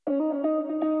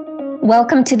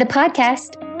Welcome to the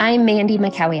podcast. I'm Mandy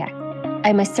Makowiak.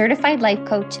 I'm a certified life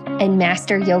coach and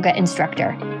master yoga instructor.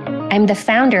 I'm the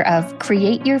founder of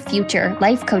Create Your Future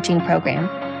Life Coaching Program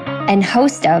and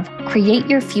host of Create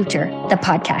Your Future, the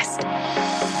podcast.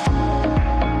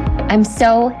 I'm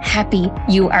so happy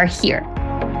you are here.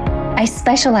 I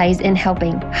specialize in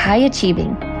helping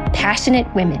high-achieving, passionate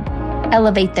women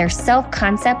elevate their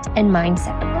self-concept and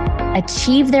mindset,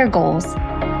 achieve their goals,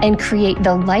 and create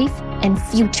the life and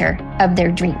future of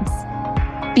their dreams.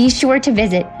 Be sure to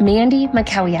visit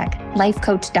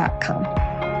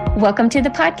mandymakowiaklifecoach.com. Welcome to the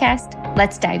podcast.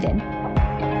 Let's dive in.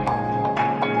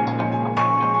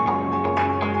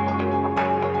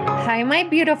 Hi, my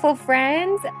beautiful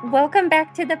friends. Welcome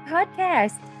back to the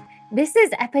podcast. This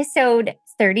is episode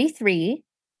 33,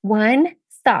 One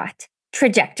Thought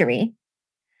Trajectory.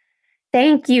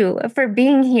 Thank you for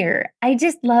being here. I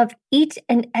just love each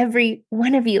and every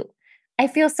one of you. I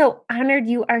feel so honored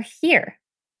you are here.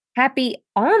 Happy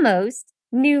almost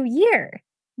New Year.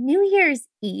 New Year's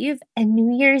Eve and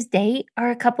New Year's Day are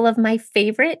a couple of my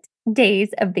favorite days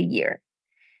of the year.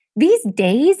 These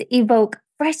days evoke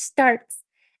fresh starts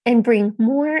and bring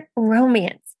more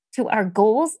romance to our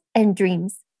goals and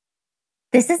dreams.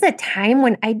 This is a time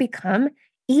when I become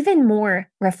even more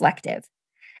reflective,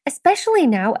 especially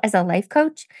now as a life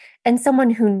coach and someone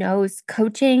who knows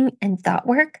coaching and thought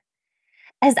work.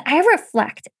 As I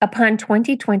reflect upon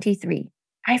 2023,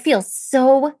 I feel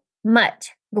so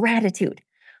much gratitude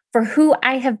for who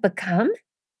I have become,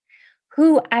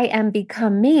 who I am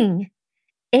becoming,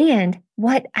 and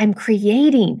what I'm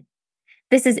creating.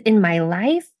 This is in my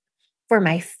life, for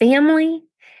my family,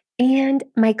 and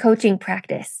my coaching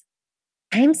practice.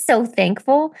 I'm so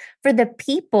thankful for the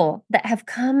people that have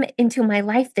come into my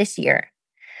life this year.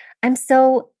 I'm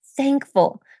so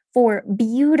thankful for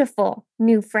beautiful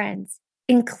new friends,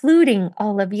 including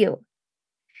all of you,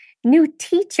 new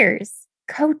teachers,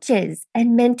 coaches,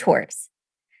 and mentors,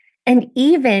 and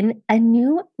even a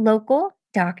new local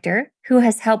doctor who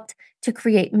has helped to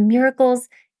create miracles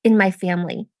in my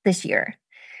family this year.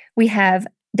 We have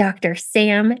Dr.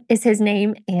 Sam is his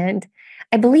name, and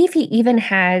I believe he even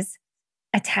has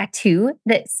a tattoo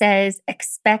that says,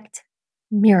 "Expect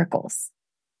miracles."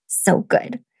 So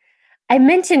good. I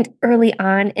mentioned early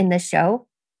on in the show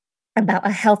about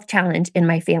a health challenge in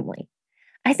my family.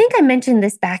 I think I mentioned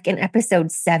this back in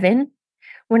episode 7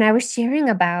 when I was sharing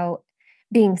about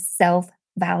being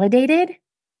self-validated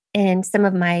and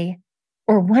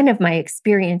one of my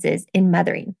experiences in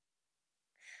mothering.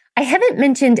 I haven't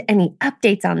mentioned any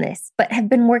updates on this, but have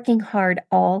been working hard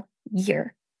all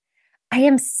year. I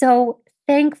am so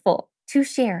thankful to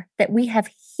share that we have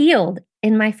healed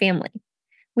in my family.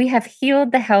 We have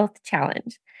healed the health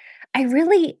challenge. I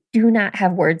really do not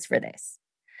have words for this.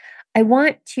 I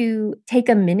want to take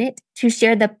a minute to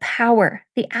share the power,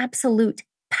 the absolute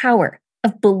power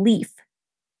of belief,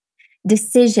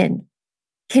 decision,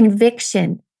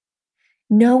 conviction,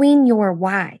 knowing your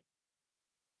why,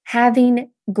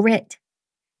 having grit,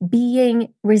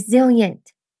 being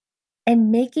resilient,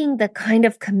 and making the kind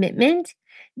of commitment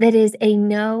that is a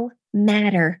no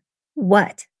matter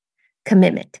what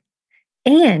commitment,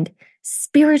 and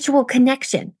spiritual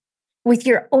connection with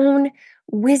your own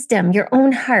wisdom, your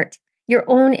own heart, your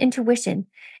own intuition,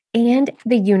 and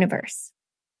the universe.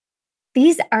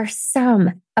 These are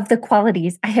some of the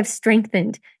qualities I have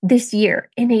strengthened this year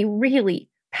in a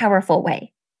really powerful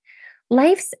way.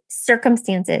 Life's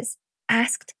circumstances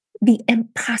asked the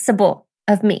impossible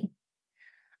of me.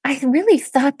 I really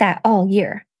thought that all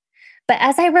year. But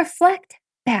as I reflect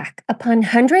back upon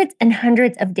hundreds and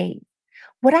hundreds of days,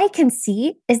 what I can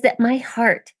see is that my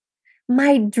heart,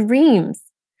 my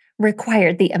dreams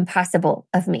required the impossible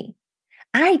of me.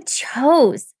 I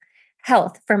chose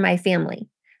health for my family.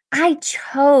 I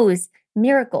chose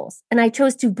miracles, and I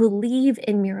chose to believe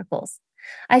in miracles.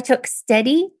 I took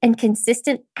steady and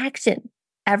consistent action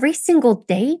every single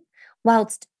day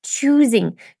whilst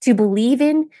choosing to believe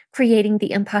in creating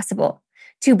the impossible,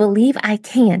 to believe I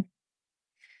can.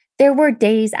 There were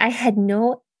days I had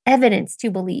no evidence to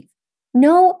believe,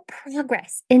 no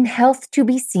progress in health to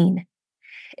be seen.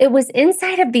 It was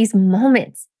inside of these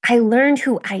moments I learned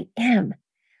who I am.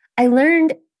 I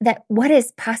learned that what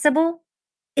is possible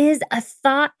is a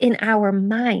thought in our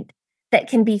mind that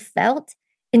can be felt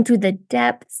into the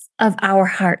depths of our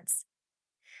hearts.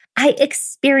 I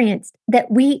experienced that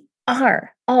we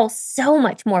are all so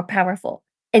much more powerful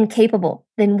and capable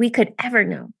than we could ever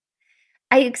know.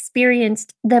 I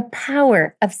experienced the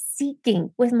power of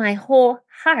seeking with my whole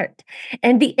heart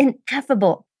and the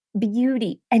ineffable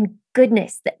beauty and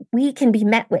goodness that we can be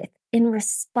met with in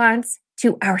response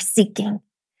to our seeking.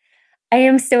 I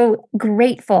am so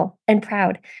grateful and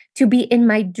proud to be in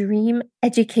my dream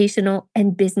educational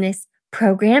and business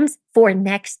programs for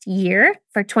next year,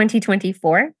 for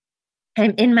 2024.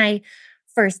 I'm in my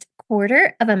first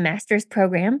quarter of a master's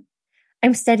program.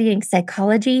 I'm studying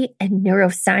psychology and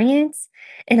neuroscience,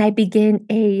 and I begin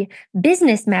a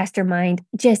business mastermind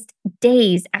just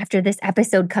days after this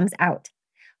episode comes out.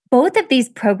 Both of these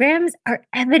programs are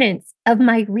evidence of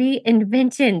my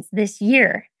reinventions this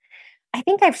year. I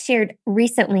think I've shared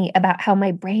recently about how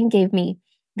my brain gave me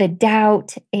the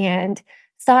doubt and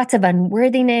thoughts of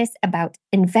unworthiness about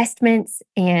investments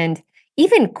and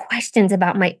even questions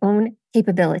about my own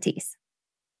capabilities.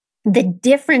 The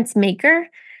difference maker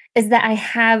is that I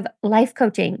have life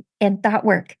coaching and thought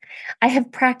work. I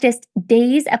have practiced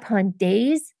days upon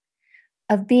days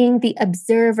of being the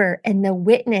observer and the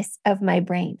witness of my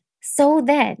brain. So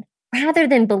then, rather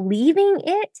than believing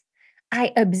it,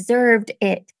 I observed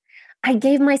it. I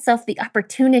gave myself the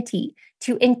opportunity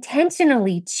to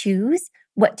intentionally choose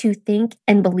what to think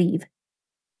and believe.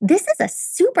 This is a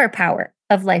superpower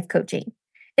of life coaching.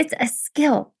 It's a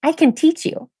skill I can teach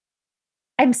you.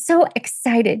 I'm so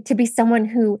excited to be someone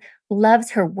who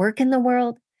loves her work in the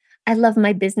world. I love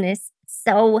my business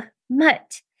so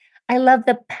much. I love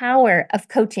the power of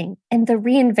coaching and the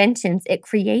reinventions it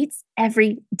creates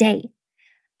every day.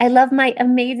 I love my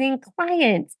amazing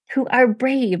clients who are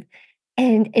brave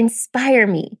and inspire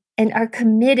me and are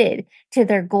committed to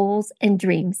their goals and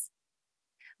dreams.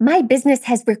 My business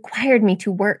has required me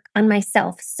to work on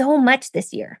myself so much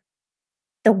this year.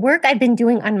 The work I've been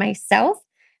doing on myself,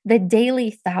 the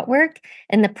daily thought work,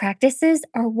 and the practices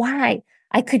are why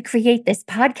I could create this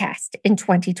podcast in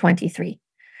 2023.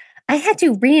 I had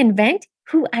to reinvent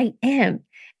who I am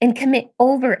and commit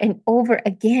over and over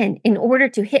again in order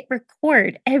to hit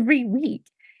record every week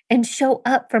and show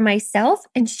up for myself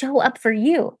and show up for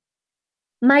you.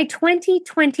 My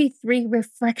 2023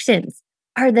 reflections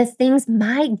are the things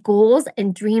my goals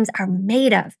and dreams are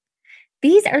made of.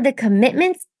 These are the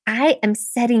commitments I am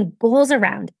setting goals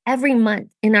around every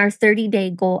month in our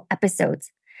 30-day goal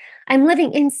episodes. I'm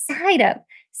living inside of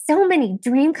so many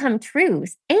dream come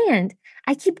trues, and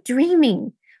I keep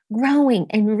dreaming, growing,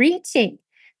 and reaching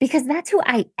because that's who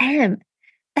I am.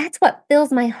 That's what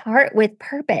fills my heart with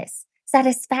purpose,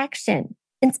 satisfaction,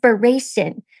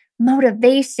 inspiration,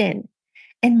 motivation,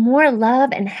 and more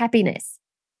love and happiness.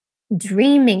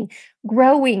 Dreaming,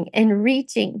 growing, and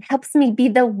reaching helps me be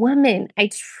the woman I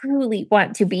truly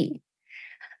want to be.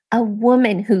 A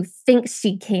woman who thinks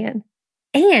she can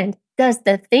and does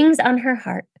the things on her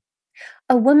heart.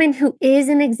 A woman who is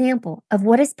an example of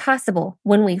what is possible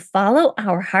when we follow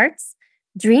our hearts,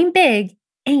 dream big,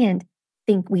 and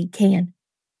think we can.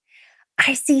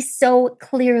 I see so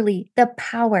clearly the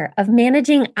power of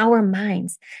managing our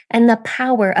minds and the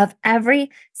power of every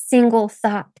single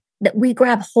thought that we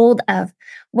grab hold of,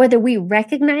 whether we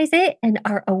recognize it and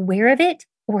are aware of it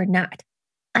or not.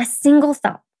 A single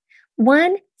thought,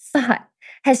 one thought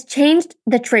has changed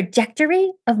the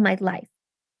trajectory of my life,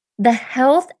 the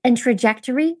health and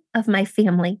trajectory of my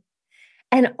family,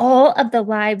 and all of the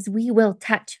lives we will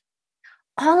touch.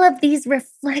 All of these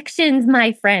reflections,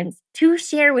 my friends, to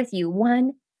share with you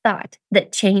one thought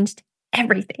that changed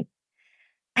everything.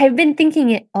 I've been thinking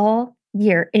it all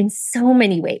year in so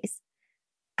many ways.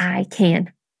 I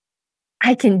can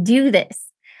do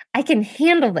this. I can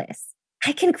handle this.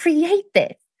 I can create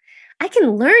this. I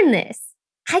can learn this.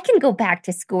 I can go back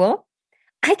to school.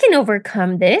 I can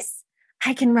overcome this.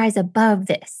 I can rise above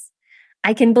this.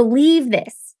 I can believe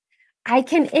this. I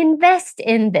can invest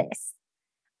in this.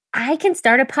 I can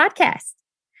start a podcast.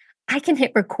 I can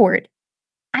hit record.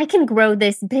 I can grow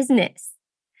this business.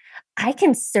 I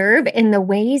can serve in the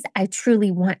ways I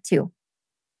truly want to.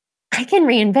 I can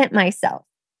reinvent myself.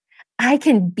 I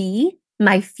can be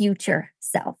my future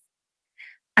self.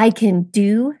 I can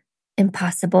do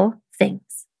impossible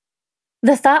things.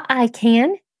 The thought I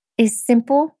can is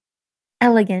simple,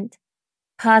 elegant,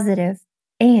 positive,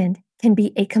 and can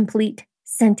be a complete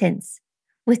sentence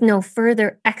with no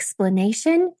further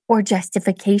explanation or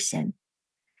justification.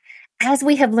 As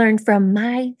we have learned from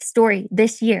my story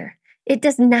this year, it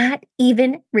does not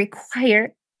even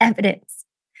require evidence.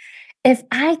 If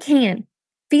I can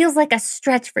feels like a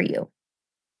stretch for you,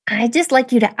 I'd just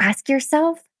like you to ask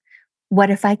yourself, what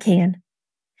if I can?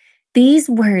 These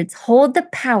words hold the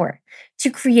power to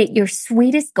create your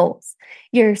sweetest goals,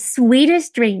 your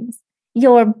sweetest dreams,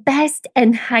 your best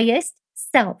and highest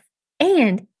self,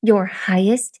 and your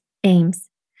highest aims.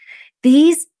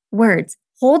 These words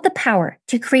hold the power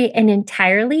to create an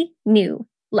entirely new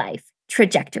life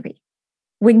trajectory.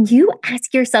 When you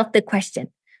ask yourself the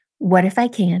question, what if I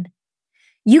can?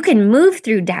 You can move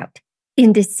through doubt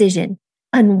indecision,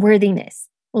 unworthiness,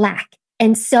 lack,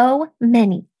 and so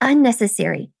many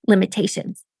unnecessary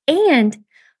limitations. And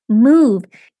move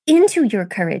into your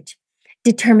courage,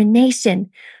 determination,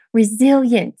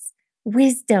 resilience,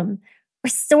 wisdom,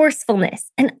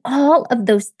 resourcefulness, and all of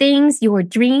those things your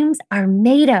dreams are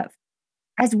made of.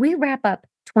 As we wrap up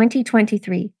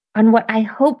 2023 on what I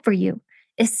hope for you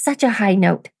is such a high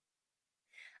note,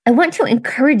 I want to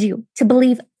encourage you to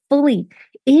believe fully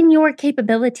in your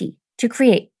capability to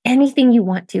create anything you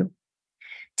want to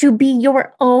be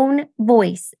your own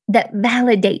voice that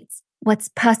validates what's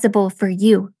possible for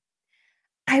you.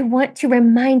 I want to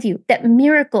remind you that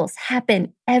miracles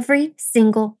happen every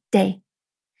single day.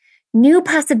 New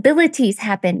possibilities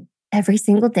happen every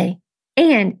single day.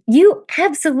 And you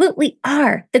absolutely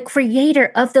are the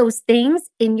creator of those things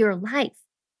in your life.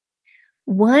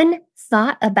 One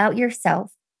thought about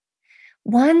yourself,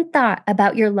 one thought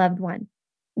about your loved one,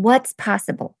 what's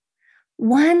possible,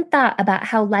 one thought about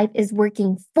how life is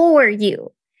working for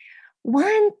you,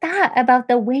 one thought about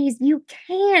the ways you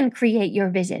can create your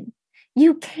vision,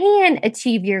 you can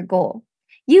achieve your goal,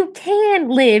 you can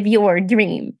live your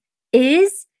dream,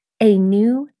 is a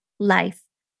new life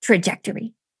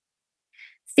trajectory.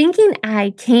 Thinking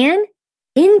I can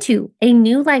into a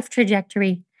new life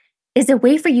trajectory is a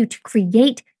way for you to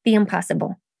create the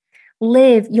impossible.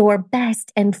 Live your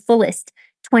best and fullest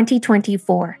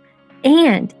 2024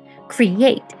 and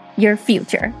create your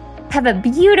future. Have a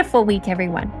beautiful week,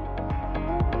 everyone.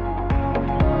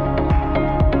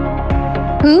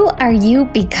 Who are you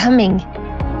becoming?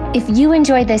 If you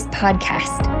enjoy this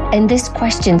podcast and this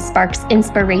question sparks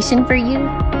inspiration for you,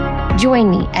 join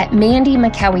me at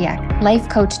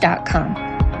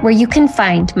MandyMakowiaklifecoach.com, where you can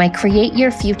find my Create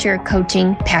Your Future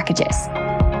coaching packages.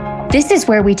 This is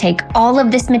where we take all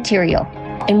of this material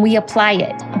and we apply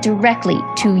it directly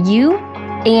to you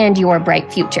and your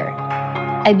bright future.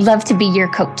 I'd love to be your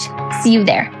coach. See you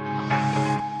there.